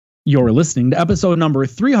You're listening to episode number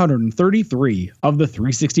 333 of the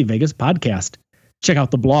 360 Vegas podcast. Check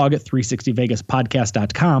out the blog at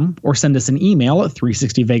 360vegaspodcast.com or send us an email at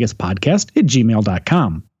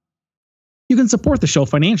 360vegaspodcast@gmail.com. You can support the show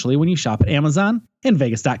financially when you shop at Amazon and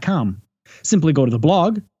Vegas.com. Simply go to the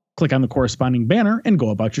blog, click on the corresponding banner, and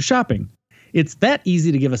go about your shopping. It's that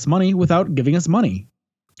easy to give us money without giving us money.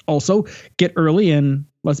 Also, get early and,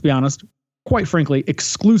 let's be honest, quite frankly,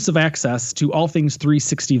 exclusive access to all things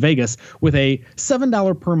 360 Vegas with a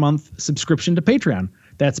 $7 per month subscription to Patreon.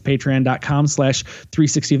 That's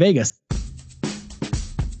patreon.com/360Vegas.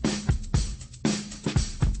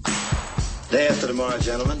 Day after tomorrow,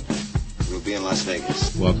 gentlemen, we'll be in Las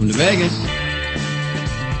Vegas. Welcome to Vegas.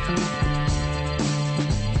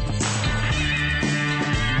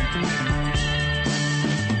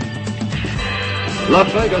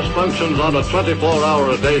 Las Vegas functions on a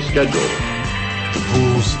 24-hour-a-day schedule. The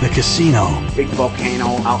pools, the casino. Big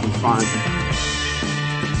volcano out in front.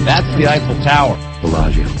 That's the Eiffel Tower.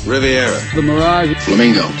 Bellagio. Riviera. The Mirage.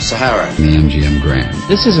 Flamingo. Sahara. The MGM Grand.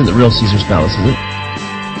 This isn't the real Caesar's Palace, is it?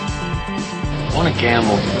 Want to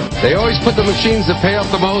gamble? They always put the machines that pay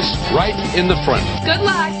off the most right in the front. Good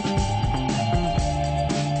luck.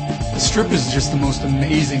 The Strip is just the most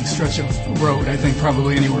amazing stretch of road, I think,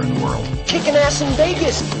 probably anywhere in the world. Kicking ass in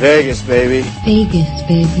Vegas. Vegas, baby. Vegas,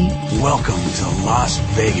 baby. Welcome to Las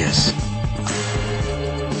Vegas.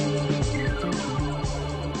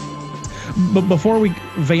 But before we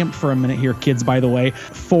vamp for a minute here, kids, by the way,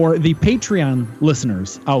 for the Patreon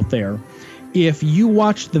listeners out there, if you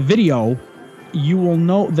watch the video, you will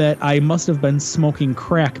note that I must have been smoking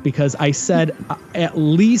crack because I said at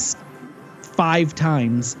least 5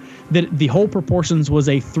 times that the whole proportions was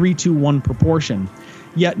a 3-2-1 proportion.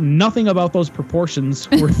 Yet nothing about those proportions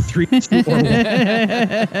were 3-2 or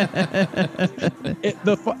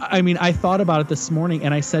 1. I thought about it this morning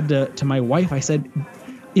and I said to my wife, I said,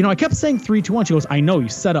 you know, I kept saying 3-2-1. She goes, I know, you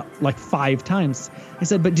said it like 5 times. I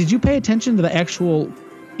said, but did you pay attention to the actual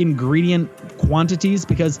ingredient quantities?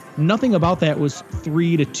 Because nothing about that was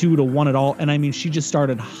 3-2-1 at all. And I mean, she just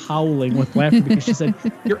started howling with laughter because she said,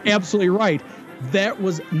 you're absolutely right. That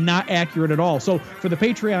was not accurate at all. So for the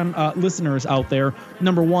Patreon listeners out there,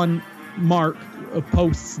 number one, Mark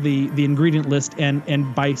posts the ingredient list,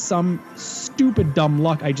 and by some stupid dumb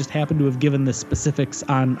luck, I just happen to have given the specifics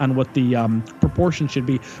on what the proportion should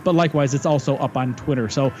be. But likewise, it's also up on Twitter.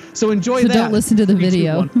 So enjoy that. So don't listen to the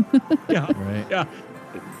video. Yeah, Right. Yeah.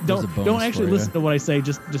 Don't actually listen to what I say.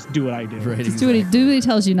 Just do what I do. Right, Just do what he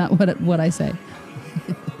tells you, not what I say.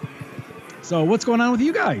 So what's going on with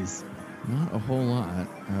you guys? Not a whole lot.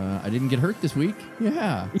 I didn't get hurt this week.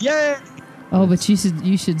 Yeah. Yay! Oh, but you should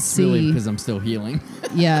It's see. really because I'm still healing.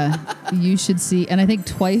 Yeah, you should see. And I think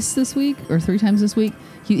twice this week or 3 times this week,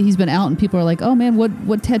 he's been out and people are like, "Oh man,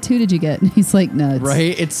 what tattoo did you get?" And he's like, "No,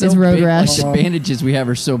 It's so it's road big. rash." Like, the bandages we have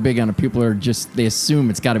are so big on it. People are they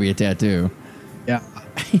assume it's got to be a tattoo. Yeah.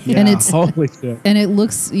 And it's holy shit. And it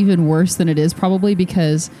looks even worse than it is, probably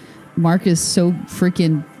because Mark is so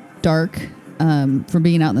freaking dark from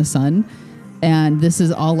being out in the sun. And this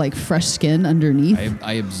is all like fresh skin underneath.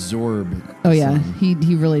 I absorb. Oh yeah, sun. he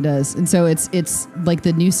really does. And so it's like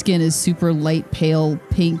the new skin is super light, pale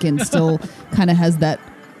pink, and still kind of has that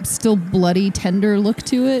still bloody, tender look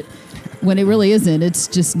to it. When it really isn't. It's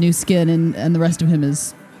just new skin, and the rest of him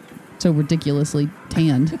is so ridiculously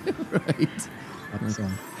tanned. Right.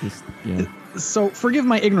 Yeah. So forgive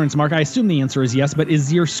my ignorance, Mark. I assume the answer is yes, but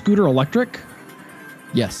is your scooter electric?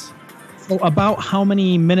 Yes. So about how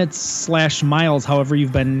many minutes/miles, however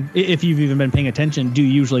you've been, if you've even been paying attention, do you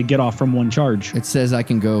usually get off from one charge? It says I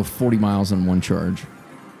can go 40 miles on one charge.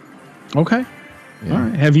 Okay. Yeah. All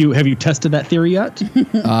right. Have you tested that theory yet?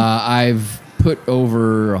 I've put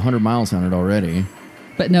over 100 miles on it already.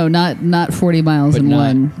 But no, not 40 miles in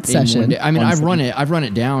one session. Day. I mean, I've run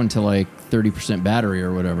it down to like 30% battery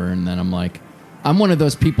or whatever, and then I'm like, I'm one of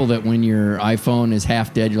those people that when your iPhone is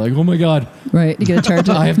half dead, you're like, oh my God. Right, you got to charge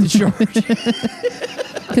it. I have to charge.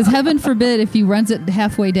 Because heaven forbid if he runs it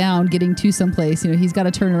halfway down getting to someplace, he's got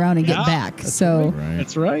to turn around and get back. So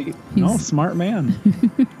That's right. No, smart man.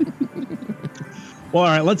 Well, all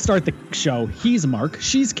right, let's start the show. He's Mark,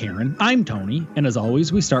 she's Karen, I'm Tony, and as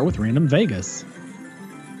always, we start with Random Vegas.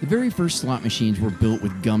 The very first slot machines were built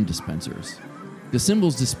with gum dispensers. The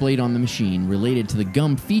symbols displayed on the machine related to the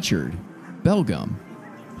gum featured Bell Gum,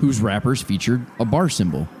 whose wrappers featured a bar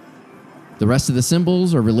symbol. The rest of the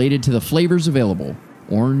symbols are related to the flavors available: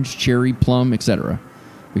 orange, cherry, plum, etc.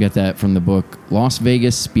 We got that from the book Las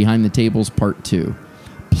Vegas Behind the Tables Part 2.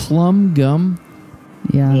 Plum gum?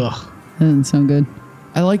 yeah, Ugh. that doesn't sound good.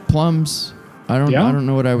 I like plums. I don't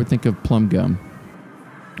know what I would think of plum gum.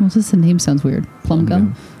 Well, just the name sounds weird. Plum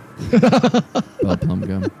gum. Well, plum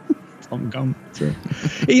gum. Plum gum. That's right.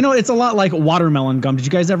 You know, it's a lot like watermelon gum. Did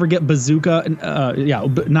you guys ever get Bazooka?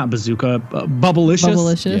 Not Bazooka. Bubblicious.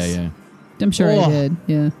 Bubblicious. Yeah. I'm sure I did.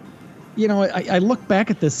 Yeah. You know, I look back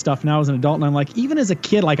at this stuff now as an adult, and I'm like, even as a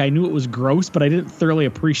kid, like I knew it was gross, but I didn't thoroughly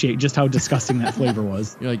appreciate just how disgusting that flavor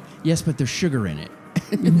was. You're like, yes, but there's sugar in it.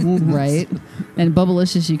 Right. And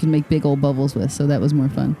Bubblicious you can make big old bubbles with, so that was more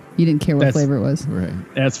fun. You didn't care what flavor it was. Right.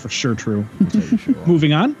 That's for sure true.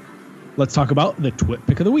 Moving on, let's talk about the Twit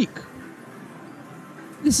Pick of the Week.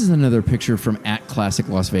 This is another picture from @Classic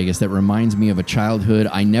Las Vegas that reminds me of a childhood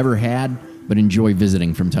I never had, but enjoy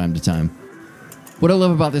visiting from time to time. What I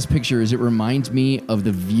love about this picture is it reminds me of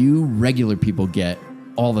the view regular people get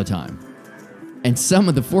all the time. And some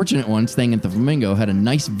of the fortunate ones staying at the Flamingo had a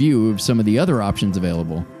nice view of some of the other options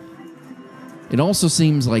available. It also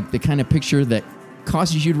seems like the kind of picture that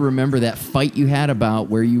causes you to remember that fight you had about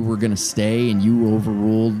where you were going to stay and you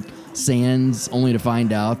overruled Sands only to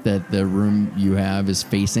find out that the room you have is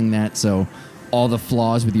facing that. So all the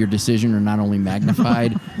flaws with your decision are not only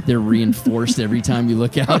magnified, they're reinforced every time you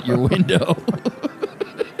look out your window.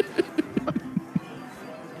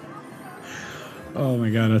 Oh my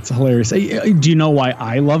God, that's hilarious. Do you know why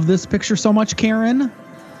I love this picture so much, Karen?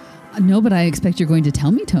 No, but I expect you're going to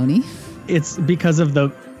tell me, Tony. It's because of the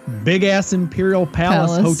big ass Imperial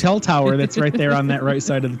Palace hotel tower that's right there on that right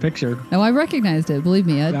side of the picture. Oh, I recognized it. Believe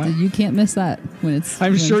me, you can't miss that when it's.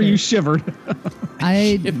 I'm sure you shivered.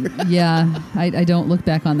 I don't look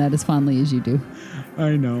back on that as fondly as you do.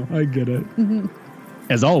 I know. I get it.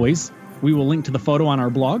 As always, we will link to the photo on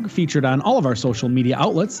our blog, featured on all of our social media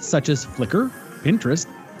outlets such as Flickr, Pinterest,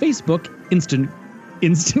 Facebook, Instagram.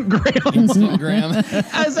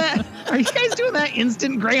 Are you guys doing that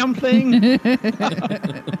Instagram thing?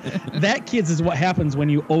 That, kids, is what happens when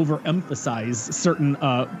you overemphasize certain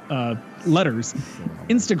letters.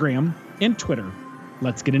 Instagram and Twitter.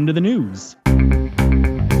 Let's get into the news.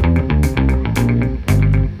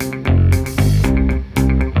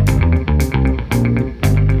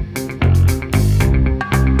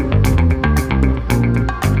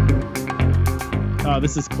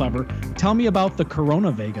 This is clever. Tell me about the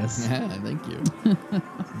Corona Vegas. Yeah, thank you.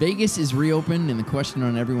 Vegas is reopened, and the question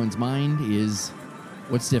on everyone's mind is,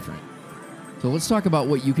 what's different? So let's talk about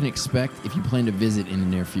what you can expect if you plan to visit in the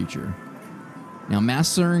near future. Now,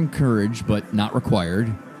 masks are encouraged, but not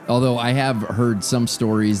required. Although I have heard some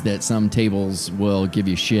stories that some tables will give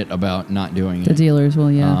you shit about not doing it. The dealers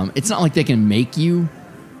will, yeah. It's not like they can make you,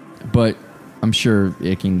 but I'm sure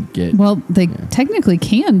it can get... Well, they technically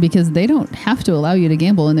can because they don't have to allow you to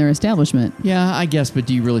gamble in their establishment. Yeah, I guess, but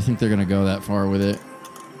do you really think they're going to go that far with it?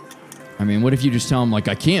 I mean, what if you just tell them, like,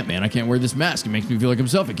 I can't wear this mask. It makes me feel like I'm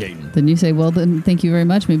suffocating. Then you say, well, then thank you very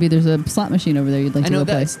much. Maybe there's a slot machine over there you'd like to go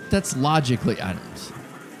play. That's logically...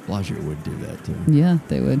 Bellagio would do that, too. Yeah,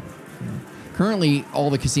 they would. Yeah. Currently,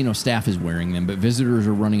 all the casino staff is wearing them, but visitors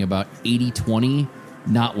are running about 80-20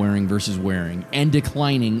 not wearing versus wearing and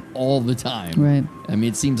declining all the time. Right. I mean,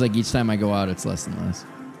 it seems like each time I go out, it's less and less.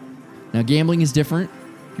 Now, gambling is different.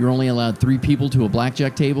 You're only allowed 3 people to a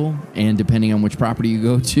blackjack table, and depending on which property you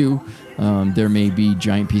go to, there may be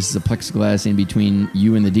giant pieces of plexiglass in between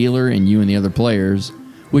you and the dealer and you and the other players,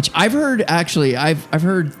 which I've heard, actually, I've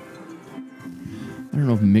heard, I don't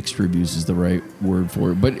know if mixed reviews is the right word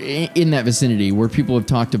for it, but in that vicinity where people have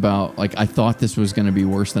talked about, like, I thought this was going to be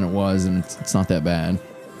worse than it was, and it's not that bad.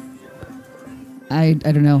 I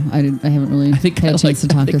don't know. I haven't really had a chance to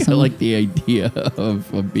talk to someone. I like the idea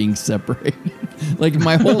of being separated. Like,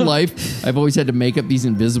 my whole life, I've always had to make up these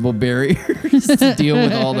invisible barriers to deal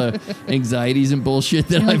with all the anxieties and bullshit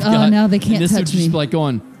that I've got. Oh, now they can't touch me. And this would just be like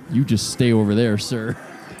going, you just stay over there, sir.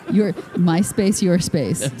 My space, your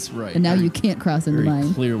space. That's right. And now you can't cross into mine.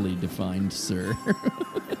 Very clearly defined, sir.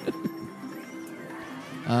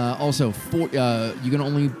 Also, you can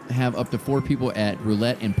only have up to 4 people at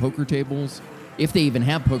roulette and poker tables. If they even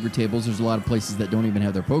have poker tables, there's a lot of places that don't even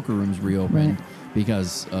have their poker rooms reopened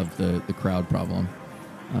because of the crowd problem.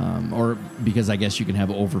 Or because I guess you can have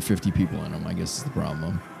over 50 people in them, I guess is the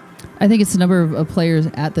problem. I think it's the number of players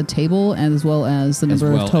at the table as well as the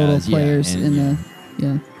number of total players in the...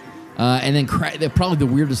 Yeah. And then probably the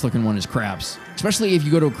weirdest looking one is craps, especially if you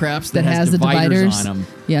go to a craps that has dividers on them.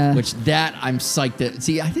 Yeah, which I'm psyched to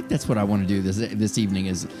see. I think that's what I want to do this evening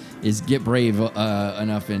is get brave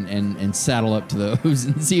enough and saddle up to those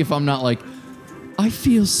and see if I'm not like, I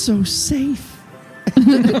feel so safe.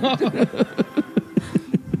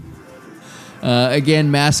 Again,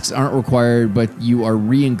 masks aren't required, but you are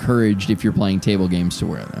re-encouraged if you're playing table games to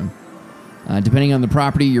wear them. Depending on the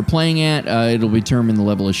property you're playing at, it'll determine the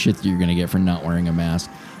level of shit that you're going to get for not wearing a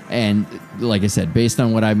mask. And like I said, based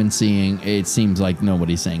on what I've been seeing, it seems like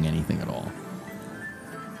nobody's saying anything at all.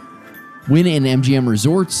 Wynn and MGM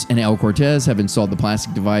Resorts and El Cortez have installed the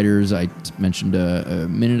plastic dividers I mentioned a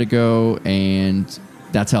minute ago, and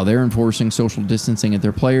that's how they're enforcing social distancing at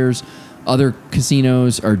their players. Other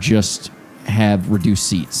casinos are just have reduced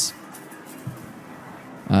seats.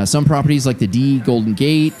 Some properties like the D, Golden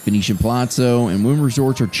Gate, Venetian Palazzo, and Wynn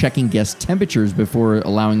Resorts are checking guest temperatures before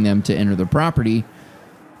allowing them to enter the property.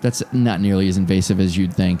 That's not nearly as invasive as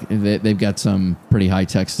you'd think. They've got some pretty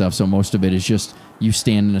high-tech stuff, so most of it is just you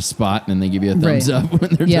stand in a spot and then they give you a thumbs up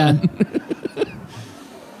when they're done.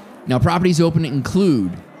 Now, properties open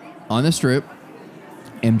include, on the Strip,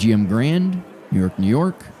 MGM Grand, New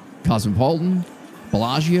York, Cosmopolitan,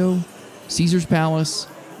 Bellagio, Caesars Palace,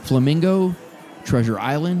 Flamingo, Treasure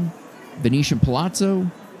Island, Venetian Palazzo,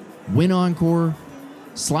 Wynn Encore,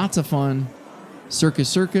 Slots of Fun,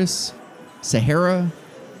 Circus, Sahara,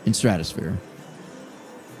 and Stratosphere.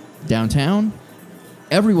 Downtown,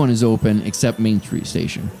 everyone is open except Main Street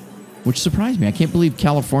Station, which surprised me. I can't believe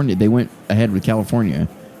California, they went ahead with California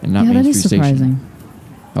and not Main Street Station. That is surprising.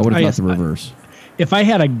 I would have thought the reverse. If I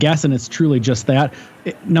had a guess, and it's truly just that,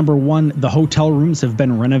 number one, the hotel rooms have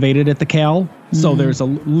been renovated at the Cal, so there's a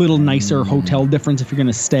little nicer hotel difference if you're going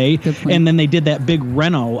to stay. And then they did that big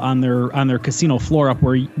reno on their casino floor up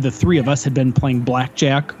where the three of us had been playing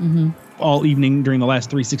blackjack all evening during the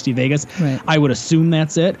last 360 Vegas. Right. I would assume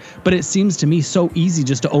that's it, but it seems to me so easy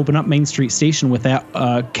just to open up Main Street Station with that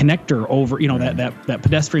connector over, that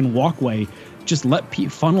pedestrian walkway. Just let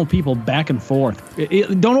funnel people back and forth.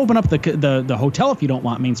 Don't open up the hotel if you don't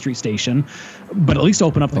want Main Street Station, but at least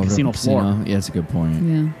open up the casino floor. Yeah, that's a good point.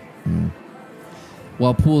 Yeah.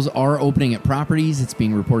 While pools are opening at properties, it's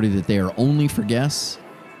being reported that they are only for guests.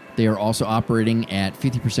 They are also operating at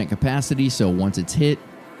 50% capacity, so once it's hit,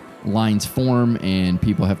 lines form and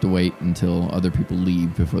people have to wait until other people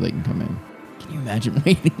leave before they can come in. Can you imagine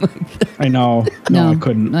waiting like that? I know. No, I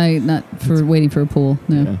couldn't. Not for waiting for a pool.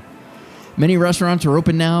 No. Yeah. Many restaurants are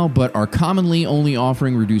open now, but are commonly only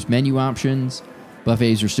offering reduced menu options.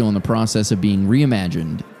 Buffets are still in the process of being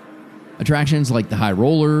reimagined. Attractions like the High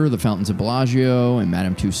Roller, the Fountains of Bellagio, and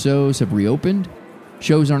Madame Tussauds have reopened.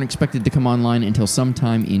 Shows aren't expected to come online until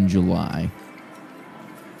sometime in July.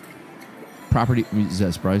 Does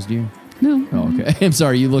that surprise you? No. Oh, okay. I'm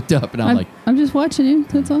sorry, you looked up and I'm just watching you.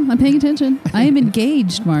 That's all. I'm paying attention. I am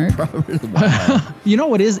engaged, Mark. Wow. You know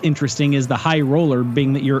what is interesting is the High Roller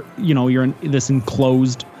being that you're in this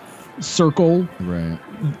enclosed circle. Right.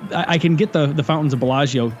 I can get the Fountains of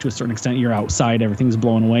Bellagio to a certain extent. You're outside, everything's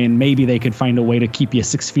blowing away, and maybe they could find a way to keep you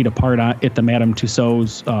 6 feet apart at the Madame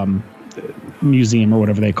Tussauds museum or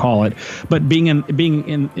whatever they call it. But being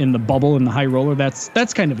in the bubble in the High Roller,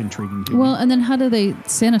 that's kind of intriguing to me. Well, and then how do they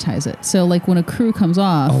sanitize it? So like when a crew comes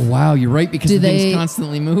off. Oh wow, you're right, because things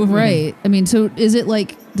constantly move. Right. I mean, so is it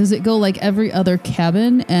like, does it go like every other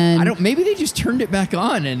cabin? And maybe they just turned it back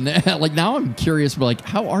on, and like now I'm curious, but like,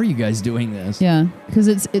 how are you guys doing this? Yeah, because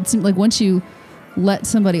it's like once you let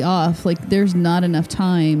somebody off, like there's not enough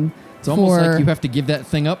time. It's almost like you have to give that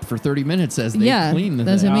thing up for 30 minutes as they clean the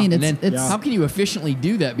that's thing. What I mean. And then it's how can you efficiently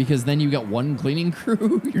do that? Because then you've got one cleaning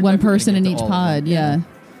crew. One person in each pod, yeah.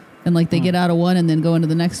 And like they get out of one and then go into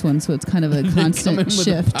the next one, so it's kind of a constant come in shift.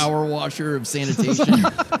 With a power washer of sanitation.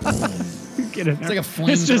 It's like a flamethrower.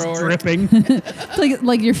 It's just dripping. It's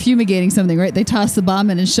like you're fumigating something, right? They toss the bomb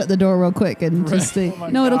in and shut the door real quick and just say,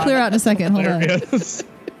 it'll clear out in a second. Hold on.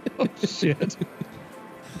 Oh, shit.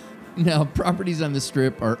 Now, properties on the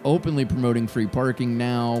Strip are openly promoting free parking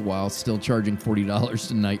now while still charging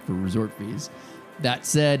 $40 a night for resort fees. That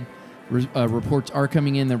said, reports are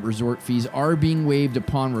coming in that resort fees are being waived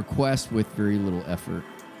upon request with very little effort.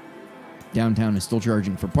 Downtown is still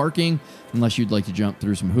charging for parking unless you'd like to jump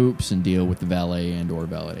through some hoops and deal with the valet and or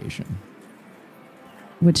validation.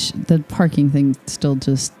 Which the parking thing still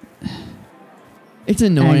just... It's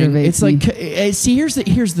annoying. It's me. Like, see,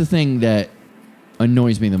 here's the thing that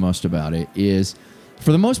annoys me the most about it is,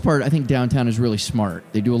 for the most part, I think downtown is really smart.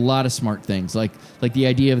 They do a lot of smart things. Like the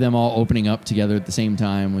idea of them all opening up together at the same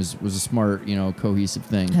time was a smart, cohesive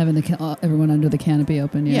thing. Having everyone under the canopy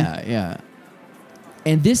open. Yeah.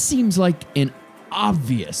 And this seems like an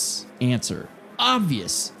obvious answer.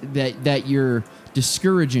 Obvious that you're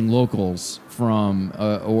discouraging locals from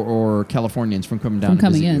or Californians from coming down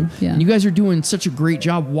coming visit in. you. Yeah. And you guys are doing such a great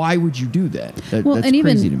job. Why would you do that? That's and crazy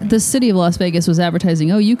to even me. the city of Las Vegas was advertising,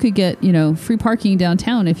 you could get, free parking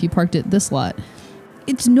downtown if you parked at this lot.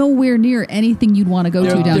 It's nowhere near anything you'd want to go to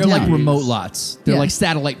downtown. They're like remote lots. They're Yeah. like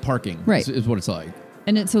satellite parking. Right. Is what it's like.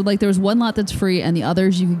 And so like there's one lot that's free and the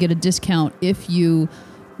others you could get a discount if you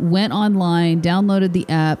went online, downloaded the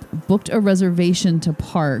app, booked a reservation to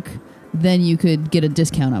park, then you could get a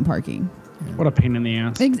discount on parking. What a pain in the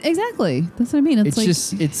ass. Exactly. That's what I mean. It's like,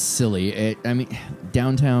 just, it's silly. I mean,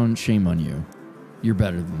 downtown, shame on you. You're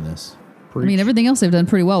better than this. I mean, everything else they've done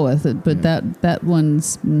pretty well with it, but that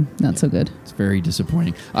one's not so good. It's very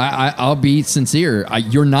disappointing. I'll be sincere.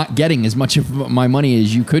 You're not getting as much of my money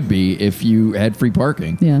as you could be if you had free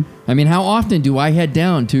parking. Yeah. I mean, how often do I head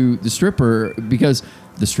down to the stripper because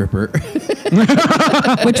the stripper?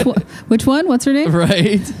 Which one? What's her name?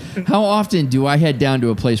 Right. How often do I head down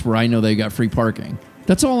to a place where I know they got free parking?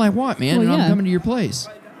 That's all I want, man. Well, and I'm coming to your place.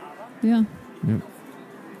 Yeah. Yep.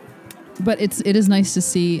 But it is nice to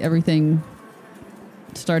see everything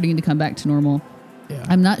starting to come back to normal. Yeah.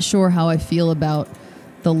 I'm not sure how I feel about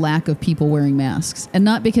the lack of people wearing masks, and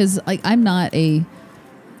not because I'm not a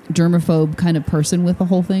germaphobe kind of person with the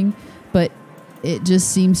whole thing, but it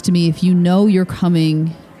just seems to me if you know you're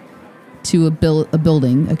coming to a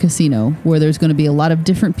building, a casino, where there's going to be a lot of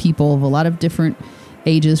different people of a lot of different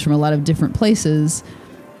ages from a lot of different places,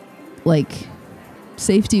 like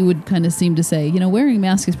safety would kind of seem to say, wearing a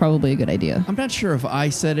mask is probably a good idea. I'm not sure if I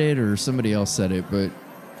said it or somebody else said it, but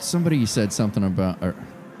somebody said something about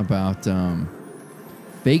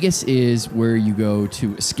Vegas is where you go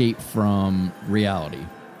to escape from reality.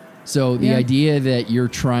 So the idea that you're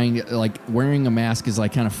trying, like wearing a mask is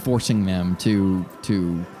like kind of forcing them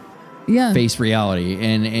to face reality.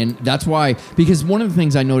 And that's why, because one of the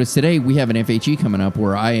things I noticed today, we have an FHE coming up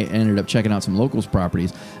where I ended up checking out some locals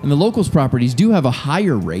properties. And the locals properties do have a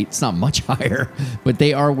higher rate. It's not much higher, but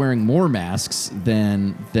they are wearing more masks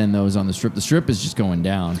than those on the Strip. The Strip is just going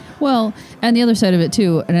down. Well, and the other side of it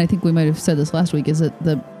too, and I think we might have said this last week, is that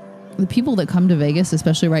the people that come to Vegas,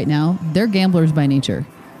 especially right now, they're gamblers by nature.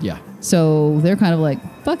 Yeah. So they're kind of like,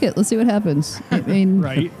 fuck it, let's see what happens. I mean,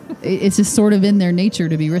 right. It's just sort of in their nature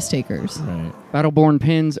to be risk takers. Right. Battleborn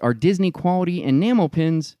pins are Disney quality enamel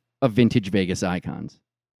pins of vintage Vegas icons.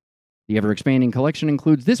 The ever-expanding collection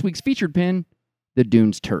includes this week's featured pin, the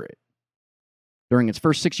Dunes Turret. During its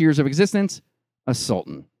first 6 years of existence, a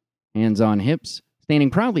Sultan, hands on hips, standing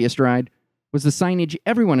proudly astride, was the signage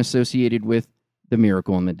everyone associated with the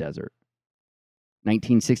Miracle in the Desert.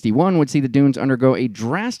 1961 would see the Dunes undergo a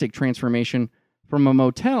drastic transformation from a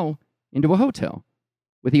motel into a hotel,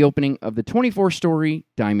 with the opening of the 24-story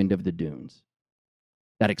Diamond of the Dunes.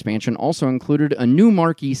 That expansion also included a new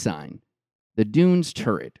marquee sign, the Dunes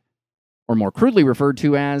Turret, or more crudely referred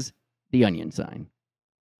to as the Onion Sign.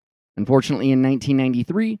 Unfortunately, in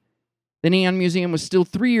 1993, the Neon Museum was still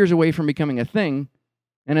 3 years away from becoming a thing,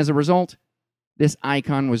 and as a result, this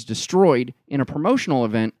icon was destroyed in a promotional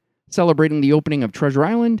event celebrating the opening of Treasure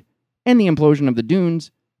Island and the implosion of the Dunes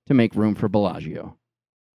to make room for Bellagio.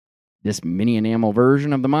 This mini enamel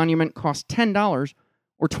version of the monument cost $10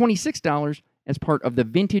 or $26 as part of the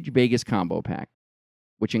Vintage Vegas Combo Pack,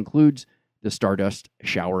 which includes the Stardust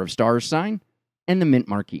Shower of Stars sign and the Mint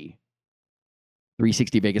Marquee.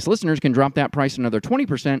 360 Vegas listeners can drop that price another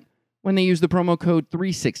 20% when they use the promo code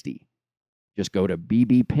 360. Just go to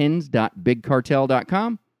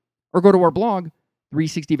bbpins.bigcartel.com or go to our blog,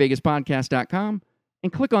 360vegaspodcast.com,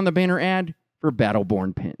 and click on the banner ad for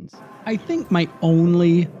Battleborn pins. I think the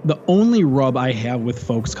only rub I have with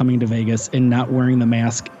folks coming to Vegas and not wearing the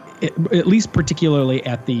mask, at least particularly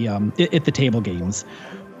at the table games,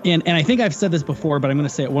 and I think I've said this before, but I'm going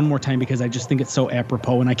to say it one more time because I just think it's so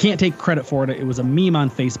apropos, and I can't take credit for it. It was a meme on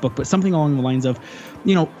Facebook, but something along the lines of,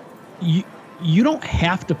 you don't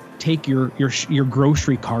have to take your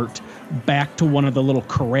grocery cart back to one of the little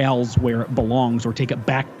corrals where it belongs, or take it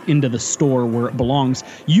back into the store where it belongs.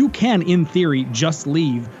 You can, in theory, just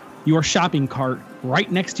leave your shopping cart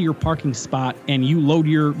right next to your parking spot, and you load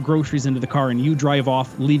your groceries into the car and you drive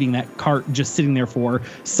off, leaving that cart just sitting there for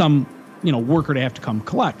some, worker to have to come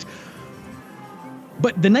collect.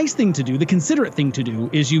 But the nice thing to do, the considerate thing to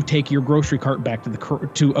do, is you take your grocery cart back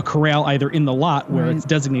to a corral, either in the lot where it's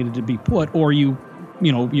designated to be put, or you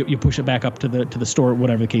push it back up to the store,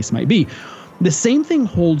 whatever the case might be. The same thing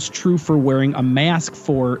holds true for wearing a mask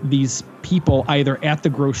for these people, either at the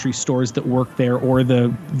grocery stores that work there or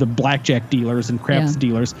the blackjack dealers and craps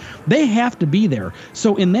dealers. They have to be there.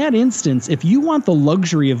 So in that instance, if you want the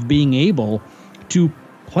luxury of being able to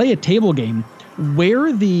play a table game, wear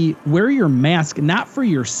your mask, not for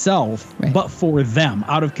yourself, but for them,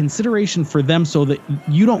 out of consideration for them, so that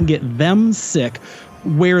you don't get them sick.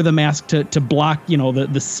 Wear the mask to block,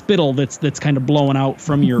 the spittle that's kind of blowing out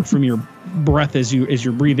from your breath as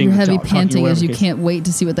you're breathing. You're heavy panting as you can't wait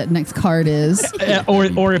to see what that next card is.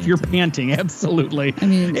 or if you're panting, absolutely. I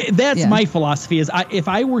mean, that's my philosophy. Is if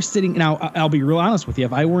I were sitting now, I'll be real honest with you.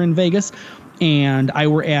 If I were in Vegas, and I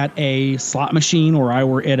were at a slot machine or I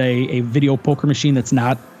were at a video poker machine that's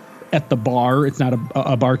not at the bar, it's not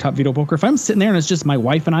a bar top video poker. If I'm sitting there and it's just my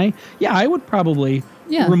wife and I would probably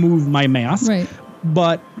remove my mask. Right.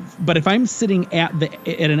 But if I'm sitting at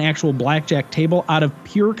an actual blackjack table, out of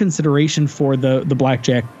pure consideration for the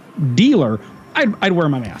blackjack dealer, I'd wear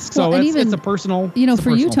my mask. Well, so and it's a personal.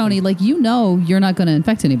 For you, Tony, thing. like you're not going to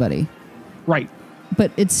infect anybody. Right.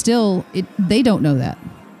 But it's still they don't know that.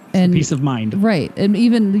 And peace of mind. Right. And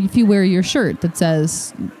even if you wear your shirt that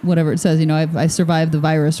says whatever it says, I survived the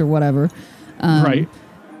virus or whatever. Right.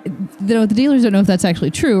 The dealers don't know if that's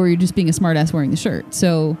actually true or you're just being a smartass wearing the shirt.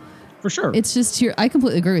 So for sure. It's just I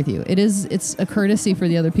completely agree with you. It's a courtesy for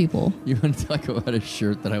the other people. You want to talk about a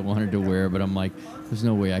shirt that I wanted to wear, but I'm like, there's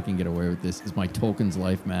no way I can get away with this because my Tolkien's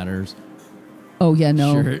life matters. Oh yeah,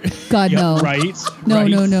 no. Shirt. God no. Right.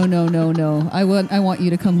 No. I want you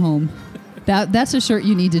to come home. That's a shirt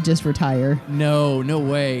you need to just retire. No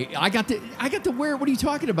way. I got to wear it. What are you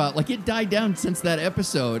talking about? Like it died down since that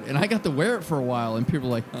episode, and I got to wear it for a while, and people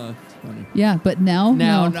were like, it's funny. Yeah, but now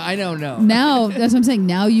no. I know. Now that's what I'm saying.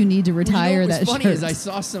 Now you need to retire that shirt. What's funny is I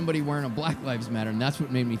saw somebody wearing a Black Lives Matter, and that's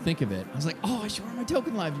what made me think of it. I was like, I should wear my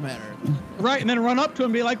Token Lives Matter. Right, and then run up to him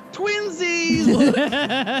and be like, twinsies.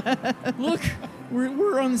 Look,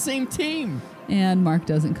 we're on the same team. And Mark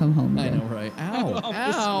doesn't come home again. I know, right?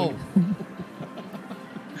 Ow.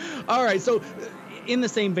 All right, so in the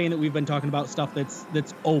same vein that we've been talking about stuff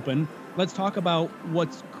that's open, let's talk about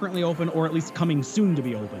what's currently open or at least coming soon to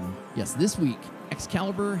be open. Yes, this week,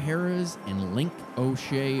 Excalibur, Harrah's, and Link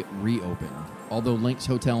O'Shea reopened, although Link's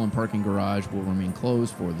hotel and parking garage will remain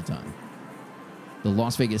closed for the time. The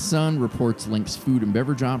Las Vegas Sun reports Link's food and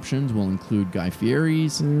beverage options will include Guy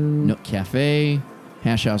Fieri's, Nook Cafe,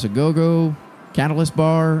 Hash House A Go-Go, Catalyst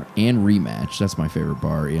Bar, and Rematch. That's my favorite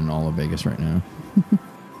bar in all of Vegas right now.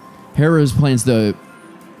 Harrah's plans to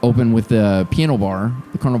open with the Piano Bar,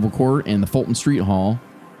 the Carnival Court, and the Fulton Street Hall.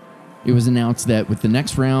 It was announced that with the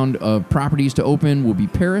next round of properties to open will be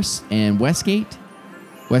Paris and Westgate.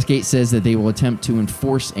 Westgate says that they will attempt to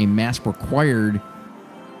enforce a mask-required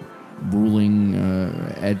ruling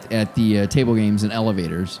at the table games and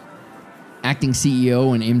elevators. Acting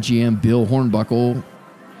CEO and MGM Bill Hornbuckle...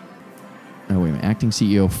 acting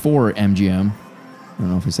CEO for MGM... I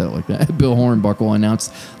don't know if I said it like that. Bill Hornbuckle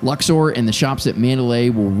announced Luxor and the shops at Mandalay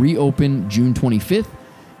will reopen June 25th,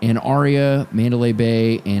 and Aria, Mandalay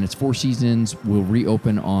Bay, and its Four Seasons will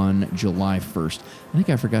reopen on July 1st. I think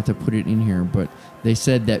I forgot to put it in here, but they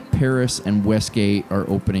said that Paris and Westgate are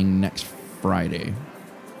opening next Friday.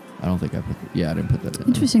 I don't think I put that. Yeah, I didn't put that in.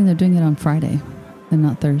 Interesting they're doing it on Friday and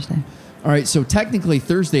not Thursday. All right, so technically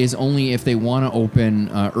Thursday is only if they want to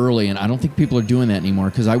open early, and I don't think people are doing that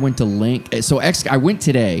anymore because I went to Link. So I went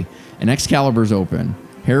today, and Excalibur's open,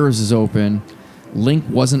 Harrah's is open, Link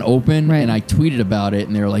wasn't open, right. And I tweeted about it,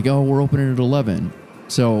 and they were like, "Oh, we're opening at 11."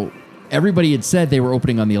 So everybody had said they were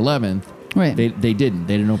opening on the 11th. Right. They didn't.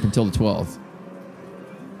 They didn't open until the 12th.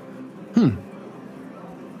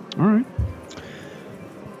 All right.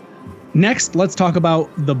 Next, let's talk about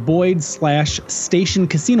the Boyd/Station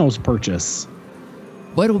Casinos purchase.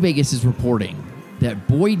 Vital Vegas is reporting that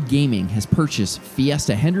Boyd Gaming has purchased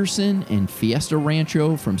Fiesta Henderson and Fiesta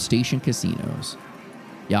Rancho from Station Casinos.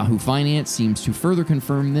 Yahoo Finance seems to further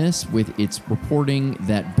confirm this with its reporting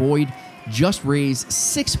that Boyd just raised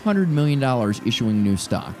 $600 million issuing new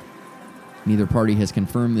stock. Neither party has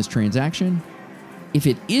confirmed this transaction. If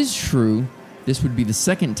it is true, this would be the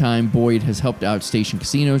second time Boyd has helped out Station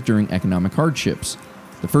Casinos during economic hardships.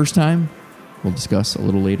 The first time, we'll discuss a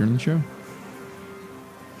little later in the show.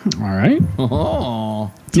 All right.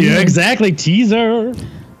 Oh. Yeah, exactly. Teaser.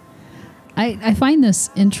 I find this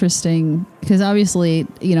interesting because obviously,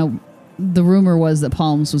 the rumor was that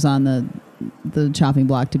Palms was on the chopping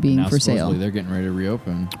block to being Now for sale. supposedly they're getting ready to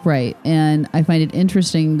reopen. Right. And I find it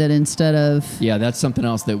interesting that instead of... Yeah, that's something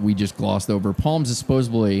else that we just glossed over. Palms is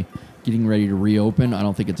supposedly getting ready to reopen. I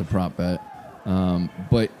don't think it's a prop bet.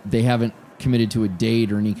 But they haven't committed to a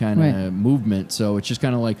date or any kind of movement. So it's just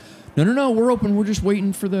kind of like, no, we're open. We're just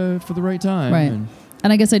waiting for the right time. Right.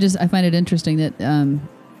 And I guess I find it interesting that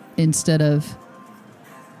instead of...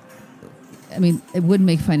 I mean, it wouldn't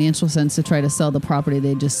make financial sense to try to sell the property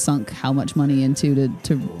they just sunk how much money into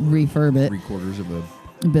to refurb it.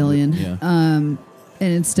 $750 million. Yeah. And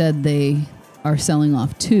instead they are selling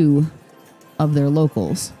off 2 of their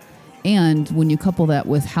locals. And when you couple that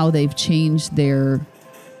with how they've changed their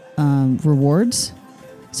rewards,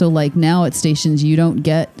 so like now at stations you don't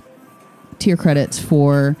get tier credits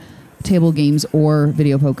for table games or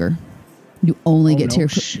video poker. You only get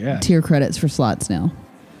tier credits for slots now.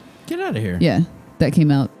 Get out of here. Yeah, that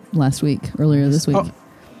came out earlier this week. Oh,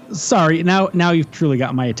 sorry. Now you've truly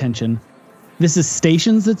got my attention. This is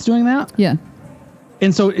Stations that's doing that? Yeah.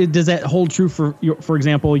 And so does that hold true for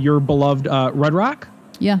example, your beloved Red Rock?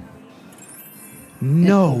 Yeah.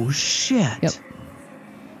 No shit. Yep.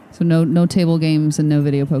 So no table games and no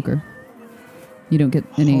video poker. You don't get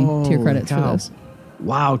any tier credits for those.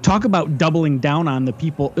 Wow, talk about doubling down on the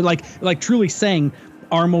people, like truly saying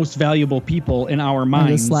our most valuable people in our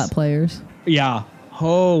minds. The slot players. Yeah.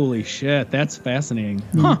 Holy shit, that's fascinating.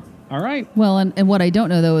 Huh. All right. Well, and what I don't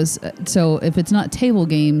know though is, so if it's not table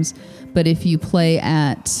games, but if you play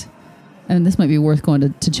at, and this might be worth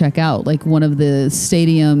going to check out, like one of the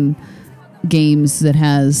stadium games that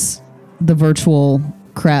has the virtual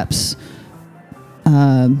craps,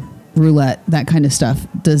 roulette, that kind of stuff.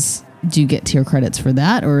 Do you get tier credits for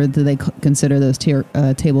that, or do they consider those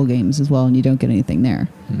table games as well, and you don't get anything there?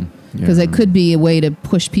 Because it could be a way to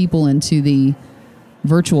push people into the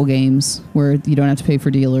virtual games where you don't have to pay for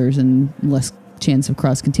dealers and less chance of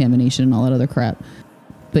cross-contamination and all that other crap.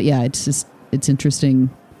 But yeah, it's interesting.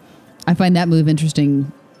 I find that move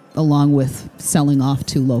interesting along with selling off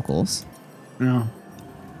to locals. Yeah.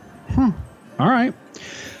 Huh. All right.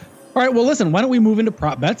 Well, listen, why don't we move into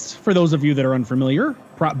prop bets? For those of you that are unfamiliar,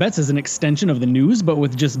 prop bets is an extension of the news, but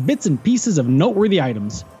with just bits and pieces of noteworthy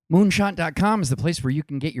items. Moonshot.com is the place where you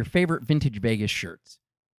can get your favorite vintage Vegas shirts.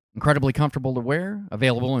 Incredibly comfortable to wear,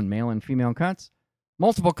 available in male and female cuts,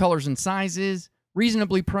 multiple colors and sizes,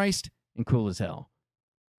 reasonably priced, and cool as hell.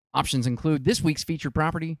 Options include this week's featured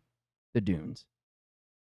property, the Dunes.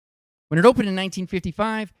 When it opened in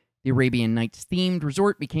 1955, the Arabian Nights themed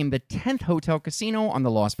resort became the 10th hotel casino on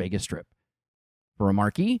the Las Vegas Strip. For a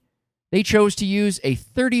marquee, they chose to use a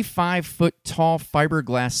 35-foot tall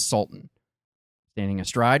fiberglass Sultan. Standing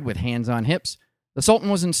astride with hands on hips, the Sultan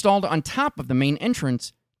was installed on top of the main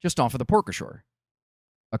entrance just off of the porte-cochere.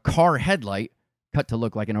 A car headlight, cut to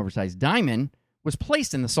look like an oversized diamond, was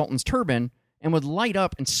placed in the Sultan's turban and would light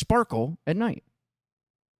up and sparkle at night.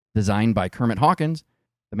 Designed by Kermit Hawkins,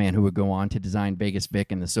 the man who would go on to design Vegas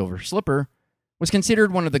Vic and the Silver Slipper, was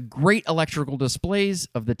considered one of the great electrical displays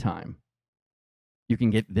of the time. You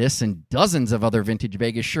can get this and dozens of other vintage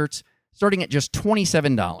Vegas shirts starting at just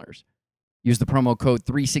 $27. Use the promo code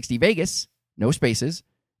 360Vegas, no spaces,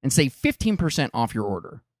 and save 15% off your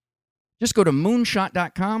order. Just go to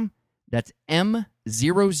moonshot.com, that's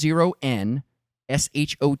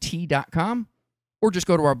MOONSHOT.com, or just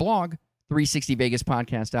go to our blog,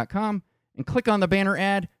 360vegaspodcast.com, and click on the banner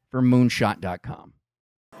ad for moonshot.com.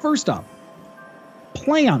 First up,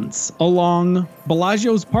 plants along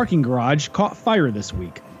Bellagio's parking garage caught fire this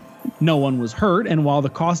week. No one was hurt, and while the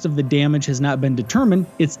cost of the damage has not been determined,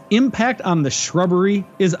 its impact on the shrubbery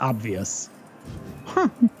is obvious. Huh.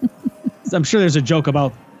 I'm sure there's a joke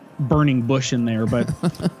about burning bush in there, but...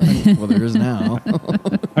 Well, there is now.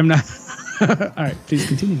 I'm not... All right, please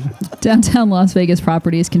continue. Downtown Las Vegas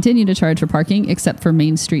properties continue to charge for parking, except for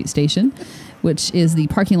Main Street Station, which is the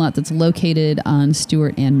parking lot that's located on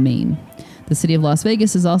Stewart and Main. The city of Las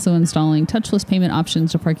Vegas is also installing touchless payment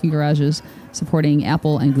options to parking garages, supporting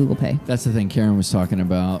Apple and Google Pay. That's the thing Karen was talking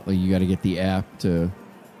about. Like, you got to get the app to...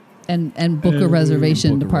 And book a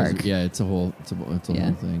reservation to park. Yeah, it's a whole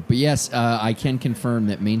thing. But yes, I can confirm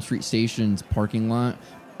that Main Street Station's parking lot,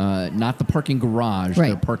 not the parking garage,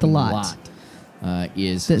 right, the parking the lot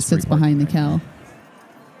is that sits behind the cow.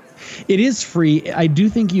 It is free. I do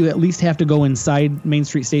think you at least have to go inside Main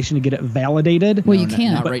Street Station to get it validated. Well, you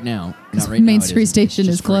can't. Not right now. Because Main Street Station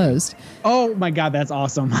is closed. Oh my God, that's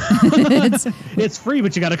awesome. It's free,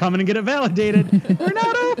 but you got to come in and get it validated. We're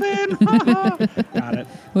not open. Got it.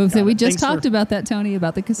 Well, we just talked about that, Tony,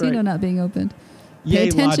 about the casino not being opened. Pay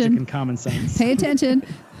attention. Logic and common sense. Pay attention.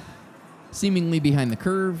 Seemingly behind the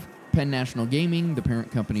curve, Penn National Gaming, the parent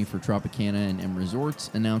company for Tropicana and M Resorts,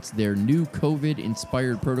 announced their new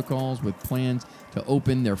COVID-inspired protocols with plans to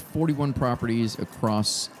open their 41 properties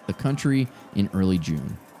across the country in early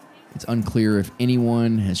June. It's unclear if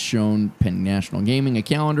anyone has shown Penn National Gaming a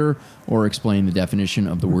calendar or explained the definition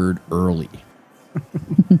of the word early.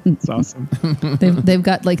 It's awesome. They've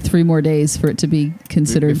got like 3 more days for it to be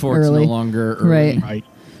considered before early. It's no longer early. Right.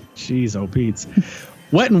 Jeez, oh Pete's.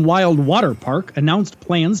 Wet and Wild Water Park announced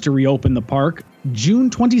plans to reopen the park June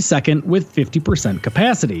 22nd with 50%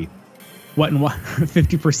 capacity. Wet and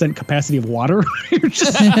 50% capacity of water? You're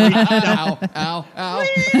just ow, ow, ow.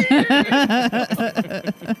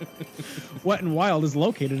 Wet and Wild is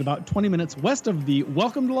located about 20 minutes west of the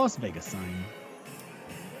Welcome to Las Vegas sign.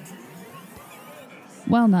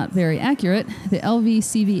 While not very accurate, the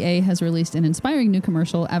LVCVA has released an inspiring new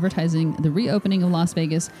commercial advertising the reopening of Las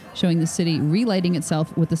Vegas, showing the city relighting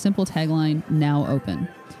itself with the simple tagline, "Now Open."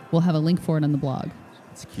 We'll have a link for it on the blog.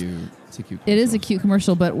 It's cute. It's a cute. It is a commercial. cute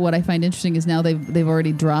commercial, but what I find interesting is now they've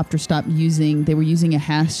already dropped or stopped using. They were using a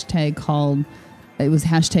hashtag called, it was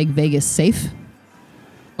hashtag Vegas Safe.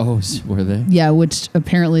 Oh, were they? Yeah, which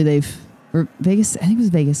apparently or Vegas. I think it was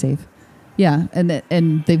Vegas Safe. Yeah,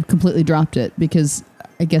 and they've completely dropped it because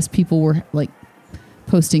I guess people were like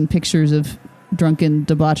posting pictures of drunken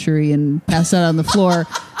debauchery and passed out on the floor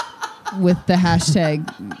with the hashtag.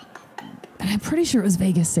 And I'm pretty sure it was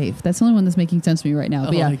Vegas Safe. That's the only one that's making sense to me right now.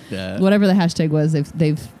 But I yeah, like that. whatever the hashtag was,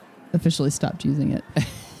 they've officially stopped using it.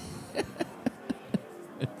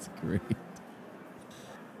 That's great.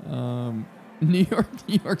 New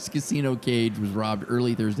York's casino cage was robbed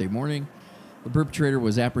early Thursday morning. The perpetrator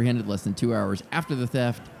was apprehended less than 2 hours after the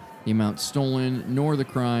theft. The amount stolen nor the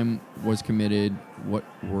crime was committed. What?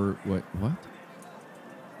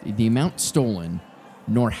 The amount stolen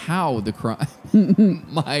nor how the crime.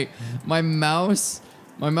 my mouse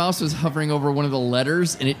was hovering over one of the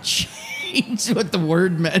letters and it changed what the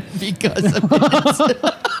word meant because of it.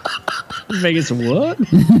 Vegas what?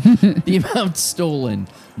 The amount stolen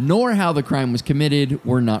nor how the crime was committed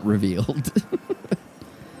were not revealed.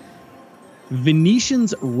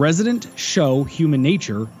 Venetian's resident show Human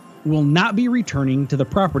Nature will not be returning to the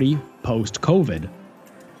property post-COVID.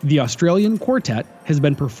 The Australian quartet has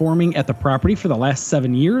been performing at the property for the last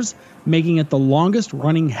 7 years, making it the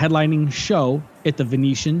longest-running headlining show at the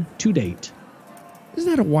Venetian to date. Isn't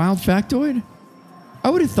that a wild factoid? I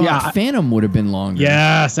would have thought Phantom would have been longer.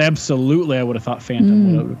 Yes, absolutely. I would have thought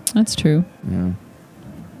Phantom would have. That's true. Yeah.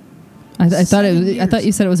 I thought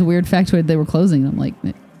you said it was a weird factoid they were closing. I'm like,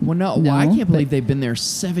 Well, no, I can't believe they've been there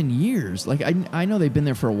 7 years. Like, I know they've been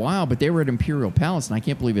there for a while, but they were at Imperial Palace, and I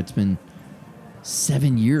can't believe it's been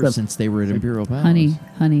 7 years since they were at Imperial Palace.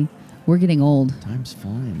 Honey, we're getting old. Time's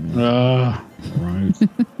flying, man. Right.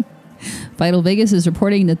 Vital Vegas is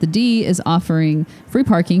reporting that the D is offering free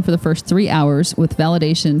parking for the first 3 hours with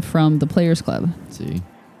validation from the Players Club. See,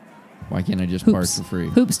 why can't I just park for free?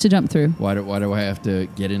 Hoops to jump through. Why do I have to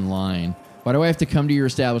get in line? Why do I have to come to your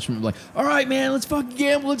establishment like, all right, man, let's fucking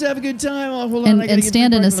gamble, let's have a good time. Oh, hold on, and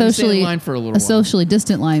stand in a socially socially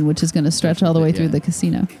distant line, which is going to stretch all the way through the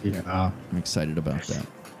casino. Yeah, I'm excited about that.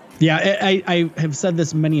 Yeah, I have said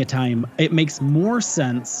this many a time. It makes more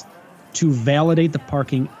sense to validate the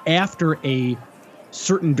parking after a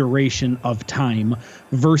certain duration of time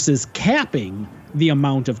versus capping the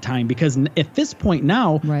amount of time, because at this point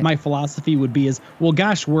now, my philosophy would be well,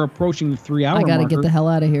 gosh, we're approaching the 3 hour I got to marker. get the hell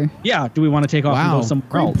out of here. Yeah. Do we want to take off and go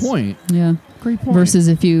somewhere else? Great point. Yeah. Great point. Versus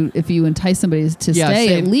if you entice somebody to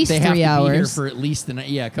stay at least 3 hours. They have to be here for at least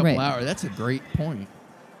a couple hours. That's a great point.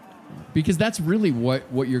 Because that's really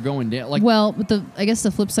what you're going down. Like, well, but I guess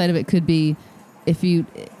the flip side of it could be if you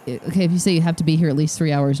say you have to be here at least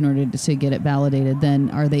 3 hours in order to get it validated, then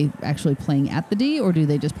are they actually playing at the D, or do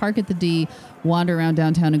they just park at the D, wander around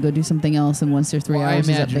downtown and go do something else, and once their 3 hours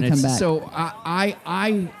is up, they come back? So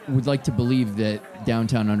I would like to believe that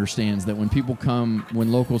downtown understands that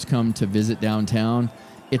when locals come to visit downtown,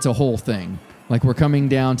 it's a whole thing. Like, we're coming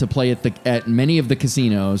down to play at many of the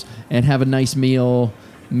casinos and have a nice meal,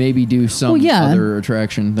 maybe do some other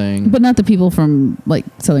attraction thing. But not the people from like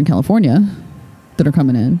Southern California that are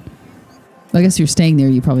coming in. I guess you're staying there,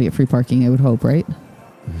 you probably get free parking, I would hope, right?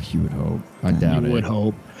 You would hope. I doubt it. You would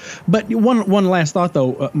hope. But one last thought,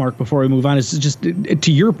 though, Mark, before we move on, is just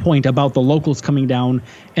to your point about the locals coming down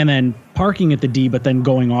and then parking at the D, but then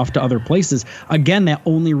going off to other places. Again, that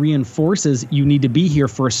only reinforces you need to be here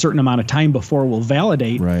for a certain amount of time before we'll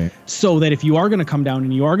validate. Right. So that if you are going to come down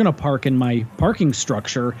and you are going to park in my parking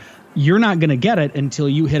structure, you're not going to get it until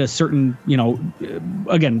you hit a certain,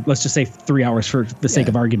 again, let's just say 3 hours for the sake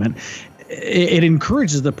of argument. It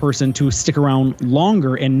encourages the person to stick around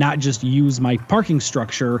longer and not just use my parking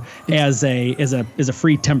structure as a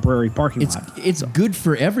free temporary parking lot. It's good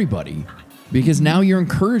for everybody, because now you're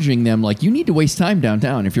encouraging them. Like, you need to waste time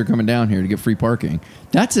downtown if you're coming down here to get free parking.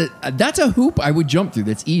 That's a hoop I would jump through.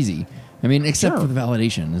 That's easy. I mean, except for the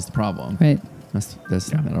validation is the problem. Right.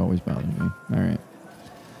 That always bothers me. All right.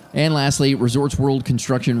 And lastly, Resorts World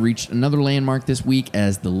Construction reached another landmark this week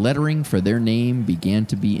as the lettering for their name began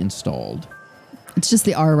to be installed. It's just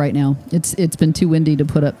the R right now. It's been too windy to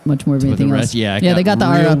put up much more of anything else. Yeah, they got the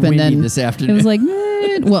R up, and then this afternoon. It was like,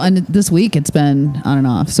 well, and this week it's been on and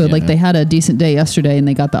off. So like they had a decent day yesterday, and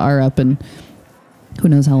they got the R up, and who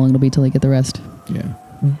knows how long it'll be till they get the rest. Yeah.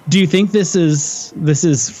 Do you think this is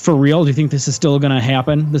for real? Do you think this is still going to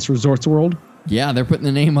happen? This Resorts World? Yeah, they're putting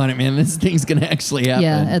the name on it, man. This thing's going to actually happen.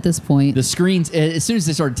 Yeah, at this point. The screens, as soon as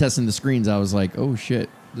they started testing the screens, I was like, oh,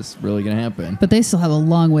 shit, this is really going to happen. But they still have a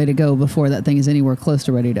long way to go before that thing is anywhere close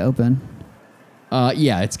to ready to open.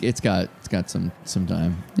 Yeah, it's got some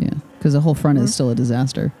time. Yeah, because the whole front is still a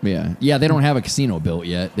disaster. Yeah. They don't have a casino built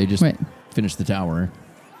yet. They just Right. finished the tower.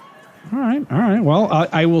 All right. Well,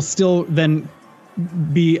 I will still then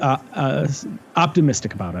be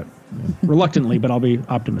optimistic about it. Reluctantly, but I'll be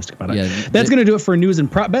optimistic about it. Yeah, That's going to do it for news and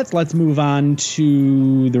prop bets. Let's move on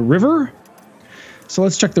to the river. So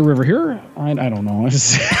let's check the river here. I don't know.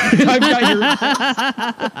 I've got your...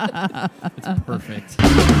 It's perfect.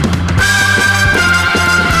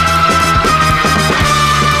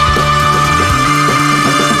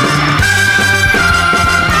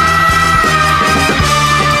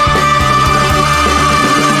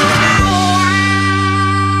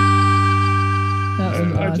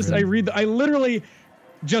 I literally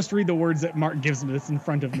just read the words that Mark gives me that's in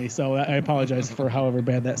front of me. So I apologize for however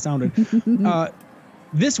bad that sounded.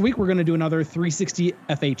 This week, we're going to do another 360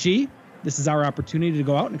 FHE. This is our opportunity to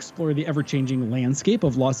go out and explore the ever-changing landscape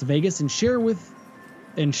of Las Vegas and share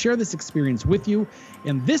this experience with you.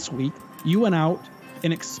 And this week, you went out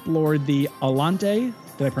and explored the Aliante.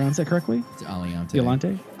 Did I pronounce that correctly? It's Aliante. The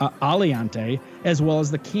Aliante? Aliante, as well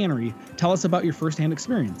as the Cannery. Tell us about your firsthand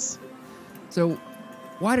experience. So,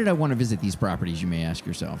 why did I want to visit these properties, you may ask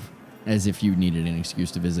yourself, as if you needed an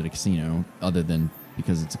excuse to visit a casino other than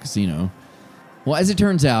because it's a casino. Well, as it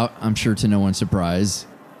turns out, I'm sure to no one's surprise,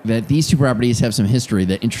 that these two properties have some history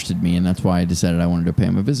that interested me, and that's why I decided I wanted to pay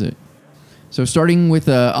them a visit. So starting with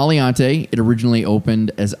Aliante, it originally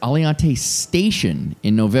opened as Aliante Station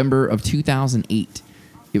in November of 2008.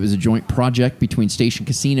 It was a joint project between Station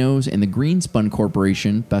Casinos and the Greenspun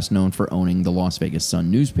Corporation, best known for owning the Las Vegas Sun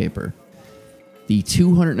newspaper. The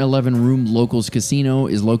 211-room Locals Casino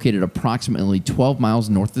is located approximately 12 miles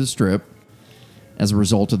north of the Strip. As a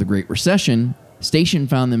result of the Great Recession, Station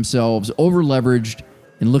found themselves over-leveraged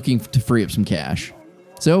and looking to free up some cash.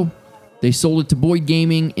 So, they sold it to Boyd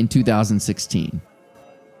Gaming in 2016.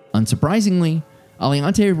 Unsurprisingly,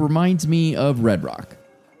 Aliante reminds me of Red Rock.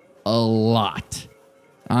 A lot.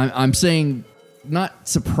 I'm saying not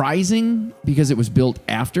surprising because it was built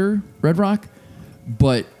after Red Rock,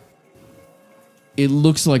 but it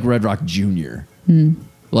looks like Red Rock Jr.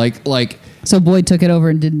 Like. So Boyd took it over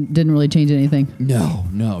and didn't really change anything.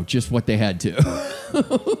 No, just what they had to.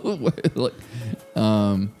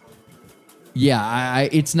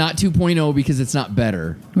 It's not 2.0 because it's not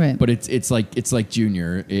better, right? But it's like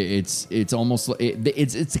Junior. It's almost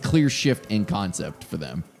it's a clear shift in concept for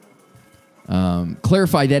them.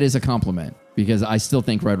 Clarify that is a compliment because I still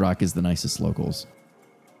think Red Rock is the nicest Locals.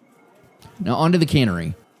 Now on to the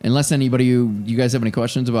Cannery. Unless anybody, you guys have any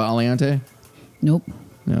questions about Aliante? Nope.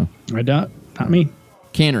 No. I doubt. Not me.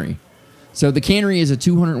 Cannery. So the Cannery is a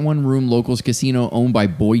 201-room Locals casino owned by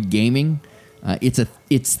Boyd Gaming. It's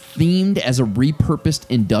themed as a repurposed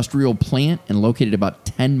industrial plant and located about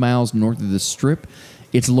 10 miles north of the Strip.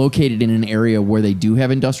 It's located in an area where they do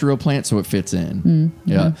have industrial plants, so it fits in.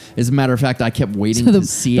 Yeah. As a matter of fact, I kept waiting to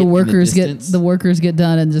see it. The workers get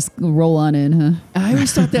done and just roll on in, huh? I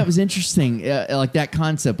always thought that was interesting, like that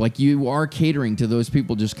concept. Like you are catering to those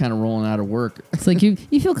people just kind of rolling out of work. It's like you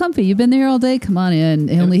feel comfy. You've been there all day. Come on in.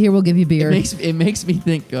 Only here we'll give you beer. It makes me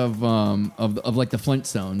think of like the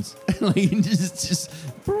Flintstones. Like just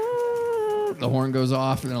the horn goes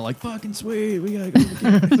off and they're like, fucking sweet, we gotta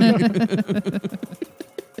go.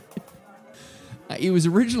 It was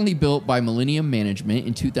originally built by Millennium Management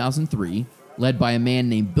in 2003, led by a man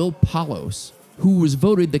named Bill Palos, who was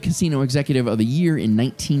voted the Casino Executive of the Year in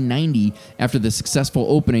 1990 after the successful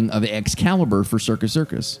opening of Excalibur for Circus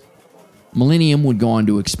Circus. Millennium would go on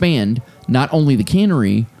to expand not only the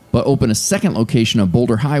Cannery, but open a second location of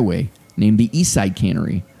Boulder Highway, named the Eastside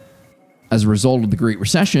Cannery. As a result of the Great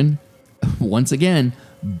Recession, once again,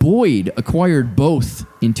 Boyd acquired both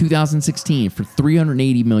in 2016 for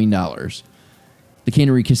 $380 million. The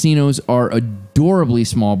Cannery casinos are adorably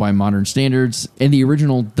small by modern standards, and the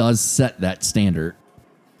original does set that standard.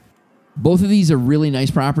 Both of these are really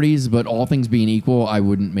nice properties, but all things being equal, I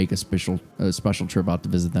wouldn't make a special trip out to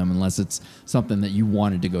visit them unless it's something that you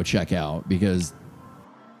wanted to go check out because,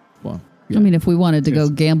 well, yeah. I mean, if we wanted to go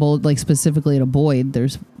gamble, like specifically at a Boyd,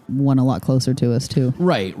 there's one a lot closer to us too.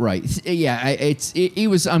 Right. Yeah, it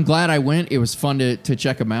was. I'm glad I went. It was fun to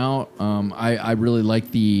check them out. I really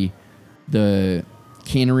like the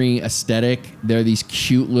Cannery aesthetic. They're these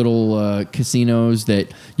cute little casinos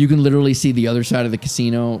that you can literally see the other side of the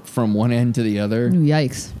casino from one end to the other. Ooh,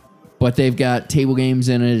 yikes! But they've got table games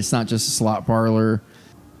in it. It's not just a slot parlor.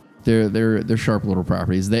 They're sharp little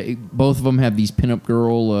properties. Both of them have these pinup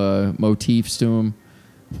girl motifs to them.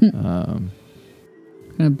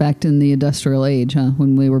 Kind of back in the industrial age, huh?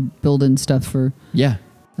 When we were building stuff for the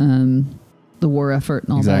war effort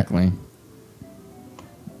and all that. Exactly.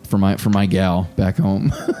 for my gal back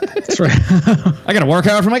home. That's right. I got to work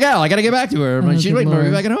hard for my gal. I got to get back to her. Oh, She's good waiting for me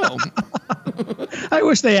Lord. back at home. I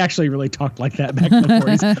wish they actually really talked like that back in the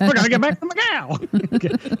 40s. We're going to get back to Miguel.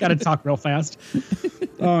 Got to talk real fast.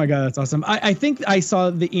 Oh, my God. That's awesome. I think I saw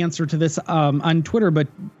the answer to this on Twitter, but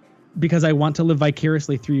because I want to live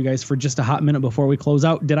vicariously through you guys for just a hot minute before we close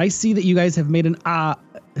out, did I see that you guys have made have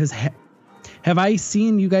I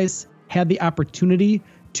seen you guys had the opportunity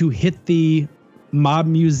to hit the Mob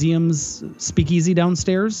Museum's speakeasy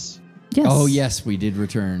downstairs? Yes. Oh, yes, we did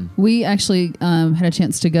return. We actually had a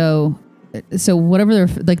chance to go. So whatever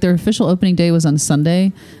their official opening day was on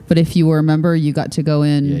Sunday, but if you were a member, you got to go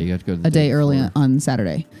in You got to go to the a day early before. on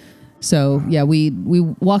Saturday. So yeah, we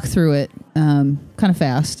walked through it kind of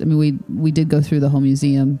fast. I mean, we did go through the whole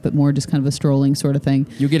museum, but more just kind of a strolling sort of thing.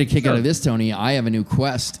 You'll get a kick out of this, Tony. I have a new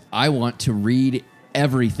quest. I want to read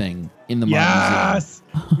everything in the Mob Museum.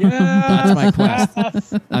 Yeah. That's my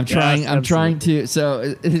quest. I'm trying. Yes, I'm trying to.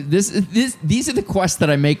 So these are the quests that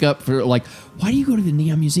I make up for. Like, why do you go to the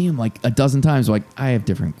Neon Museum like a dozen times? Like, I have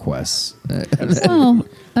different quests. Well,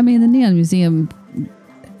 I mean, the Neon Museum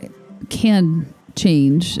can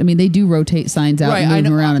change. I mean, they do rotate signs out and move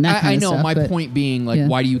them around and that kind of stuff. My but- point being, like, yeah.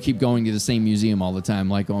 why do you keep going to the same museum all the time?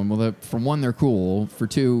 Like, going, well, for one, they're cool. For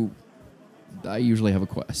two, I usually have a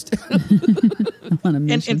quest. on a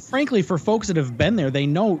mission. And frankly, for folks that have been there, they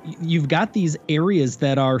know you've got these areas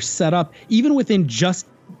that are set up, even within just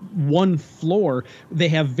one floor, they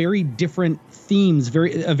have very different themes,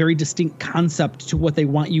 a very distinct concept to what they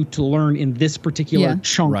want you to learn in this particular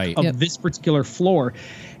chunk of this particular floor.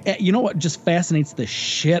 You know what just fascinates the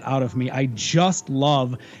shit out of me? I just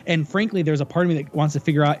love, and frankly, there's a part of me that wants to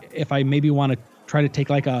figure out if I maybe want to try to take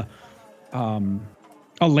like a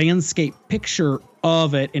landscape picture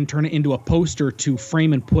of it and turn it into a poster to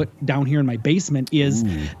frame and put down here in my basement. Is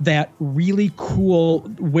that really cool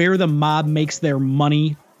where the mob makes their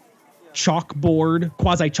money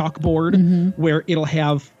quasi chalkboard, where it'll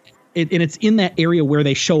have it, and it's in that area where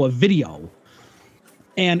they show a video.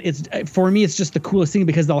 And it's, for me, it's just the coolest thing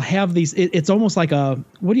because they'll have these, it's almost like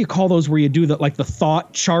what do you call those where you do the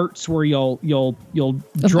thought charts where you'll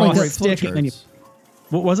draw like a stick and then you,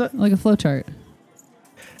 what was it? Like a flow chart.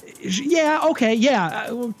 Yeah. Okay.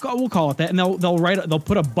 Yeah. We'll call it that. And they'll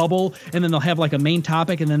put a bubble and then they'll have like a main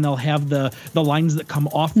topic and then they'll have the lines that come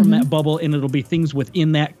off from that bubble and it'll be things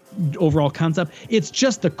within that overall concept. It's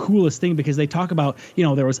just the coolest thing because they talk about,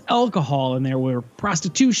 there was alcohol and there was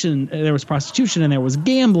prostitution and there was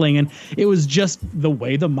gambling, and it was just the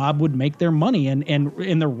way the mob would make their money and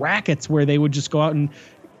in the rackets where they would just go out and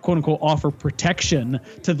quote unquote offer protection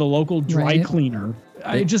to the local dry cleaner.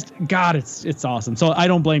 It's awesome. So I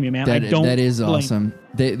don't blame you, man. That is awesome.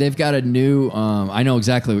 They've got a new, I know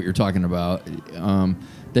exactly what you're talking about.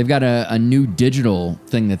 They've got a new digital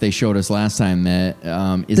thing that they showed us last time that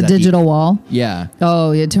is the digital wall. Yeah.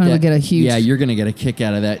 Oh, yeah, Tony will get a huge. Yeah, you're gonna get a kick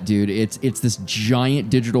out of that, dude. It's this giant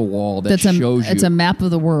digital wall that shows you. It's a map of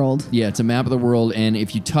the world. Yeah, it's a map of the world, and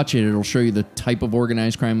if you touch it, it'll show you the type of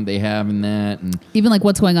organized crime they have in that, and even like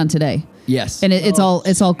what's going on today. Yes. And it's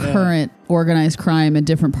all current organized crime in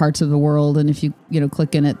different parts of the world. And if you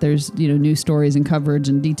click in it, there's news stories and coverage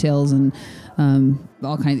and details and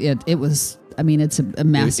all kinds. It was. I mean, it's a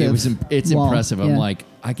massive. It's wall. impressive. Yeah. I'm like,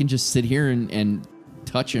 I can just sit here and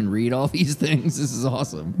touch and read all these things. This is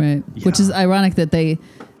awesome. Right. Yeah. Which is ironic that they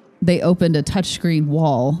opened a touchscreen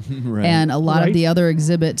wall, right. And a lot of the other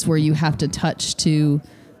exhibits where you have to touch to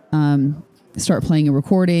start playing a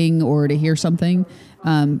recording or to hear something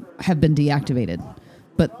have been deactivated,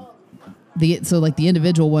 but. The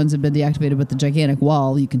individual ones have been deactivated, but the gigantic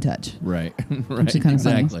wall you can touch. Right. Which is kind of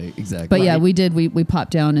funny. Exactly. But yeah, we did. We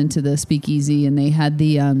popped down into the speakeasy, and they had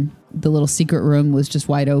the little secret room was just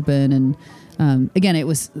wide open, and again,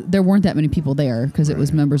 there weren't that many people there because it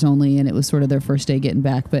was members only, and it was sort of their first day getting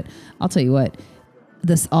back. But I'll tell you what,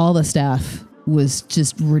 all the staff was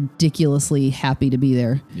just ridiculously happy to be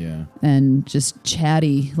there. Yeah. And just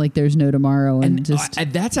chatty like there's no tomorrow. And just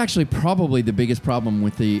that's actually probably the biggest problem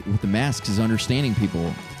with the masks is understanding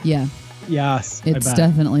people. Yeah. Yes. It's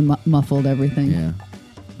definitely muffled everything. Yeah.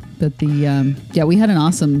 But we had an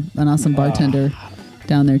awesome bartender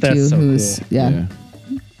down there too, so who was cool.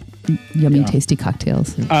 yummy, tasty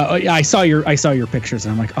cocktails. I saw your pictures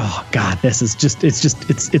and I'm like, oh God, this is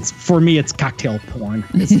it's for me, it's cocktail porn.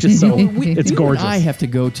 It's just so it's gorgeous. I have to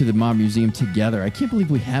go to the Mob Museum together. I can't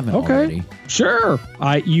believe we haven't already. Sure.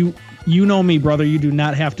 You know me, brother. You do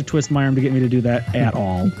not have to twist my arm to get me to do that at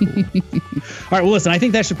all. All right. Well, listen, I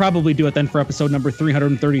think that should probably do it then for episode number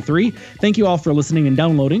 333. Thank you all for listening and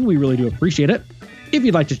downloading. We really do appreciate it. If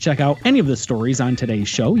you'd like to check out any of the stories on today's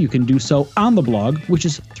show, you can do so on the blog, which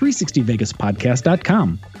is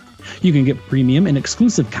 360vegaspodcast.com. You can get premium and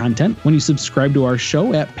exclusive content when you subscribe to our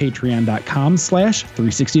show at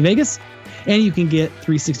patreon.com/360vegas. And you can get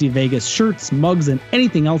 360 Vegas shirts, mugs, and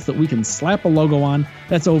anything else that we can slap a logo on.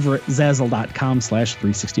 That's over at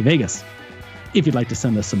zazzle.com/360vegas. If you'd like to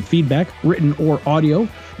send us some feedback, written or audio,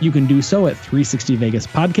 you can do so at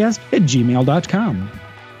 360vegaspodcast@gmail.com.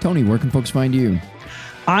 Tony, where can folks find you?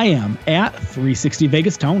 I am at 360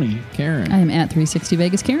 Vegas Tony. Karen. I am at 360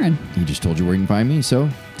 Vegas Karen. He just told you where you can find me, so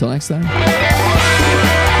till next time.